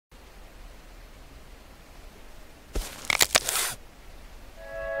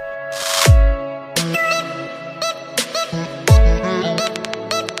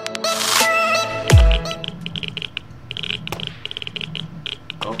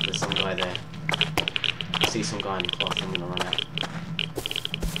there's some guy there. I see some guy in cloth, I'm gonna run out.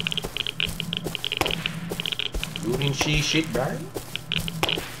 Looting shit, bro.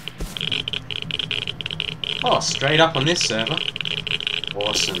 Oh, straight up on this server.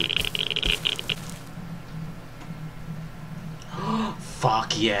 Awesome.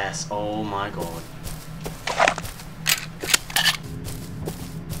 Fuck yes. Oh my god.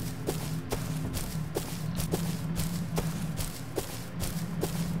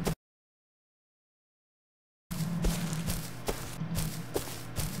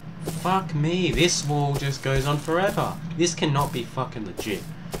 Fuck me, this wall just goes on forever. This cannot be fucking legit.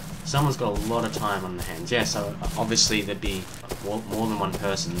 Someone's got a lot of time on their hands. Yeah, so obviously there'd be more than one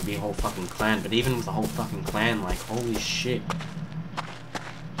person. There'd be a whole fucking clan. But even with a whole fucking clan, like, holy shit.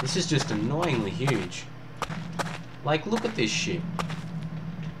 This is just annoyingly huge. Like, look at this shit.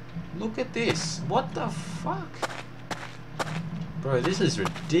 Look at this. What the fuck? Bro, this is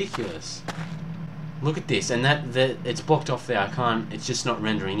ridiculous. Look at this, and that it's blocked off there. I can't. It's just not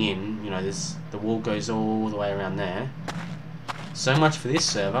rendering in. You know, the wall goes all the way around there. So much for this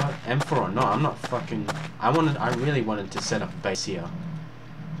server. M4 or not, I'm not fucking. I really wanted to set up a base here.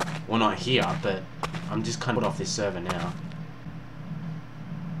 Well, not here, but I'm just kind of put off this server now.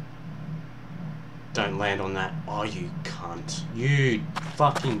 Don't land on that. Oh, you cunt! You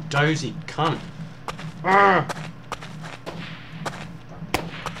fucking dozy cunt! Arrgh!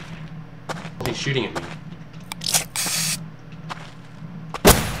 He's shooting at me.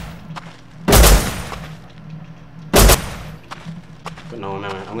 Got no ammo.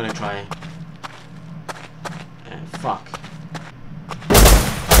 I'm gonna try. Fuck.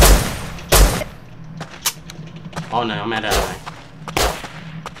 Oh no, I'm out of ammo.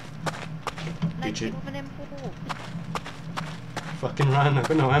 Did you? Fucking run! I've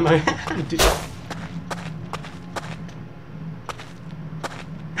got no ammo. Did you?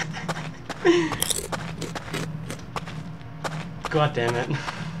 God damn it.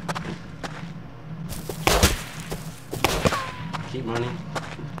 Keep running.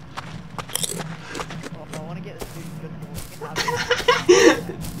 Oh, I want to get this dude.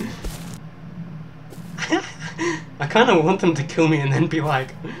 I kind of want them to kill me and then be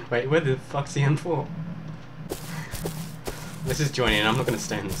like, wait, where the fuck's the M4? Let's just join in. I'm not going to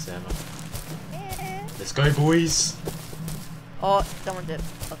stay in this server. Let's go, boys. Oh, someone did.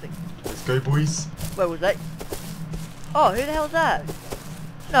 I think. Let's go, boys. Where was that? Oh, who the hell's that?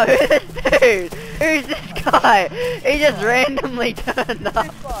 No, who's this dude? Who's this guy? He just randomly turned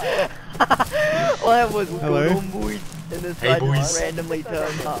up. Well, that was hello, good on, boys. And this hey, guy boys. just randomly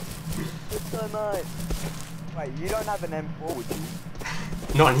turned up. It's so nice. Wait, you don't have an M4 with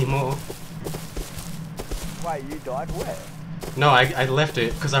you? Not anymore. Wait, you died where? No, I left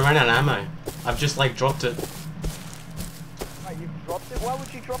it because I ran out of ammo. I've just like dropped it. Wait, you dropped it? Why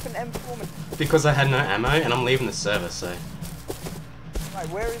would you drop an M4? Because I had no ammo and I'm leaving the server, so. Wait,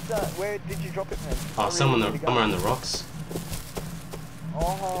 where is that? Where did you drop it, man? Oh, somewhere on the rocks.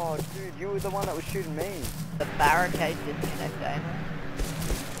 Oh, dude, you were the one that was shooting me. The barricade disconnect ammo.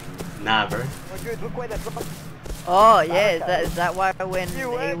 Nah, bro. Oh, dude, look where that dropped. Oh yeah, is that why when You he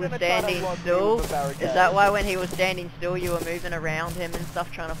were was gonna try to standing lock me still? with a barricade. Is that why when he was standing still you were moving around him and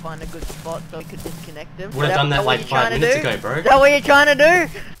stuff trying to find a good spot so you could disconnect him? Would have done that like 5 minutes ago, bro. Is that what you're trying to do?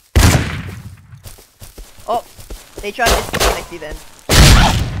 Oh, he tried to disconnect you then.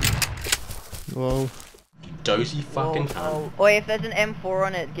 Whoa. Dozy fucking cunt. Or if there's an M4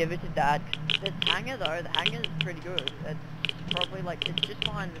 on it, give it to Dad. This hangar though, the hangar is pretty good. It's probably like, it's just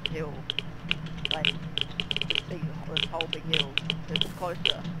behind this hill. Like, this whole big hill. It's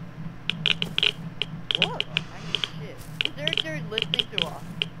closer. What? Hangar shit. Is there a dude listening to us?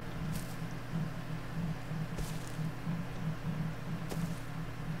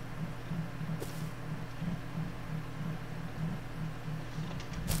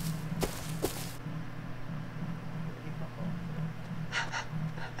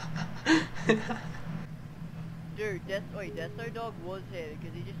 Dude, DesoDogg was here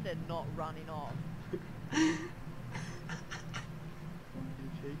because he just said not running off. You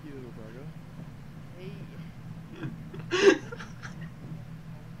cheeky little bugger.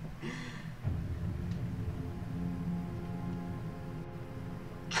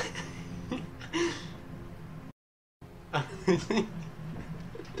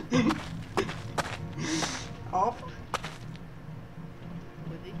 Oh.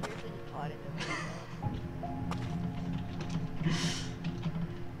 Was he seriously just hiding there?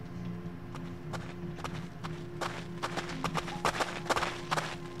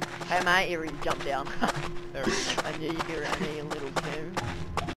 Hey mate, here he jumped down. I knew you were only a little Tim.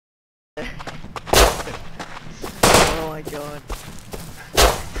 Oh my god.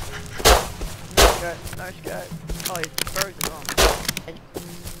 skirt, no skirt. Oh, he's frozen wrong. And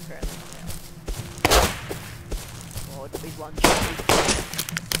apparently now. Oh, he's one shot.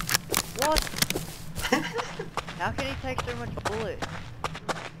 What? How can he take so much bullets?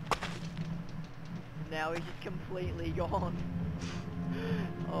 Now he's just completely gone.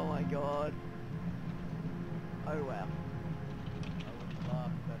 Oh my god. Oh wow.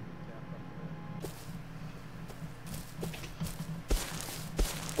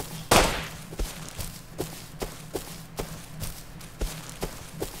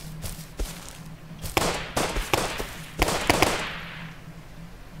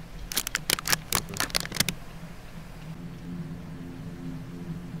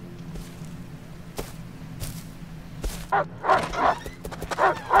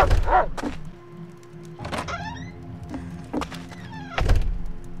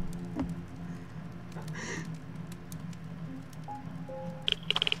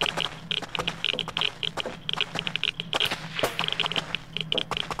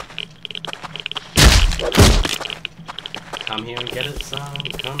 Come here and get it, son.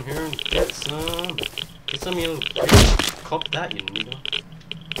 Come here and get some. Get some, you bitch. Cop that, you nigga.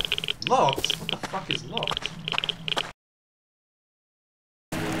 Locked? What the fuck is locked?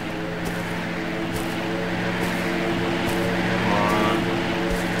 Come on.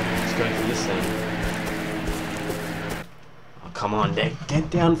 Let's go for this then. Oh, come on, Dick. Get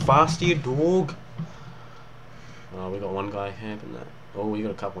down faster, you dog. Oh, we got one guy camping that. Oh, we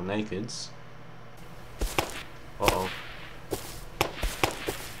got a couple nakeds. Uh-oh.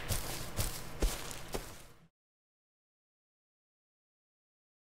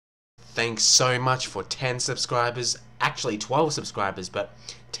 Thanks so much for 10 subscribers, actually 12 subscribers, but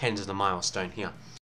 10's the milestone here.